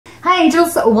Hi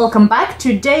angels, welcome back.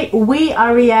 Today we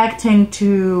are reacting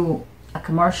to a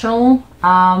commercial.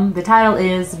 The title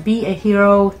is Be a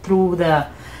Hero Through the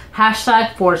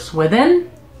hashtag Force Within,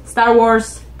 Star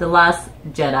Wars The Last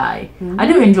Jedi. I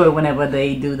do enjoy whenever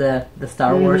they do the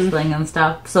Star Wars thing and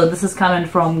stuff. So this is coming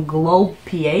from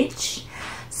globeph.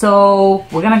 So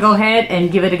we're gonna go ahead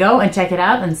and give it a go and check it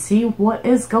out and see what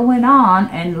is going on,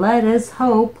 and let us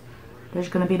hope there's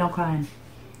gonna be no crying.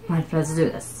 Alright, let's do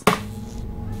this.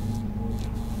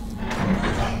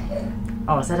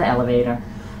 Oh, is that an elevator?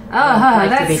 Oh,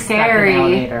 that's scary.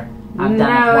 I've done it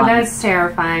once. That's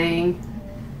terrifying.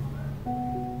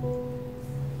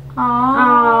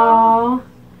 Aww.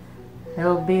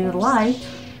 It'll be the light.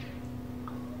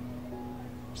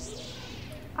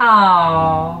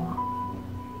 Aww.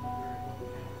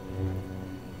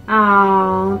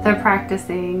 Oh, they're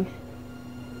practicing.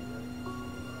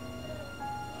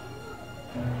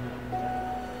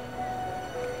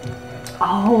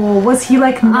 Oh, was he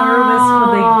like nervous for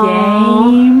the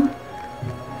game?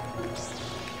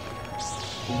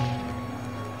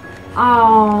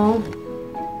 Oh.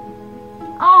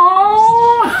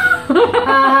 Oh.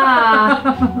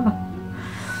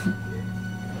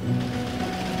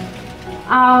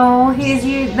 Oh,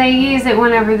 they use it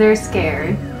whenever they're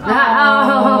scared.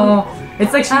 Oh.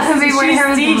 It's like she's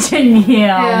teaching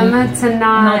him to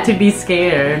not to be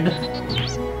scared.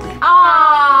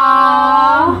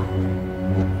 Oh.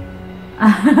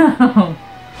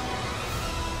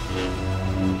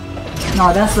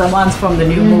 No, that's the ones from the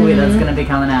new movie that's gonna be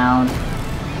coming out.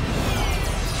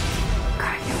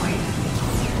 God, I can't wait.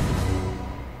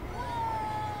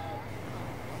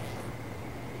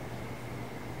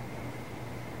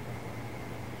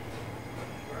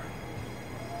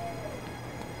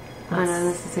 I know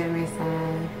this is gonna be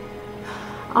sad.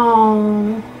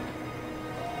 Oh.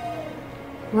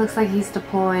 Looks like he's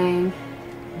deploying.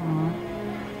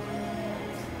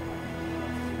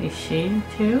 Is she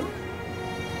too?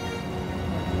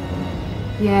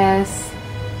 Yes.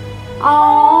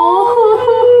 Oh.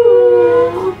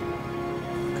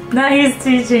 Now he's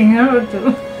teaching her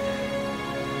to.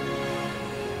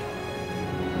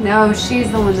 No,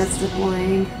 she's the one that's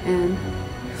deploying, and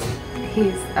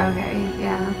he's okay.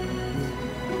 Yeah.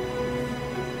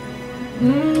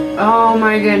 Oh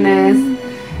my goodness.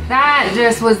 That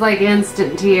just was like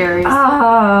instant tears.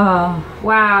 Ah,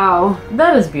 wow.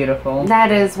 That is beautiful.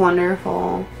 That is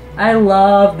wonderful. I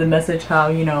love the message how,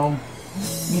 you know,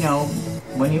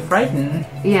 when you're frightened.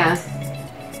 Yeah.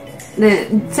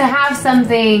 To have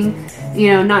something,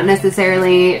 not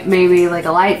necessarily maybe like a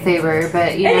lightsaber,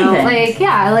 but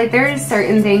like there's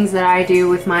certain things that I do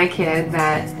with my kid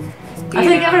that I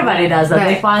think everybody does that.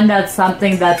 They find that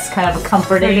something that's kind of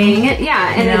comforting.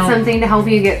 Yeah, and it's something to help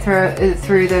you get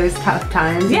through those tough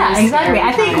times. Yeah, exactly.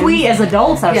 I think we as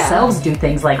adults ourselves do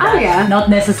things like that. Oh, yeah. Not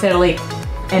necessarily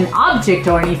an object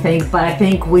or anything, but I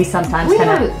think we sometimes kind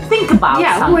of think about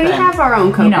something. Yeah, we have our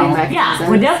own coping mechanisms. Yeah,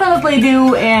 we definitely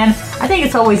do, and I think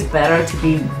it's always better to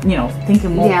be,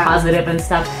 thinking more positive and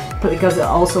stuff, because it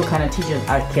also kind of teaches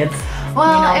our kids.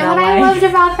 Well, and what I loved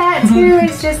about that too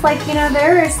is just like,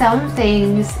 there are some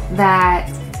things that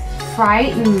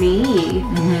frighten me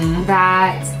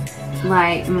that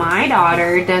like my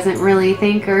daughter doesn't really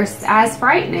think are as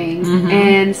frightening.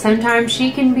 And sometimes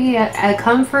she can be a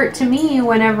comfort to me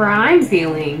whenever I'm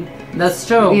feeling. That's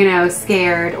true.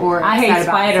 Scared or I hate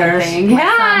spiders.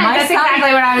 That's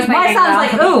exactly what I was thinking. My son's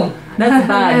like, ooh, that's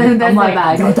bad. That's I'm like,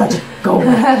 bad. don't touch it. Go away.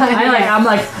 I'm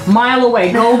like mile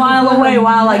away. Go a mile away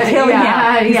while like killing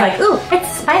him. He's like, ooh,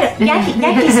 it's a spider.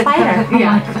 Yucky spider. I'm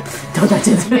like, don't touch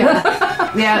it.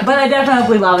 Yeah. But I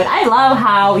definitely love it. I love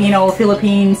how,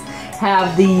 Philippines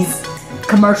have these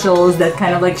commercials that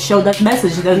kind of like show that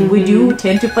message that we do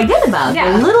tend to forget about.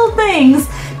 The little things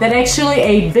that actually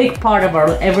a big part of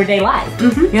our everyday life.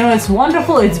 It's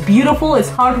wonderful, it's beautiful, it's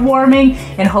heartwarming,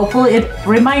 and hopefully it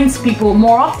reminds people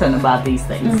more often about these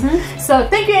things. So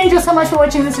thank you angels so much for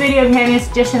watching this video. If you have any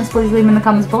suggestions, please leave them in the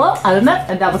comments below. Other than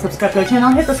that, double subscribe to our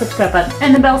channel, hit the subscribe button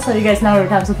and the bell so you guys know every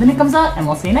time something new comes out, and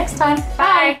we'll see you next time.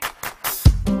 Bye!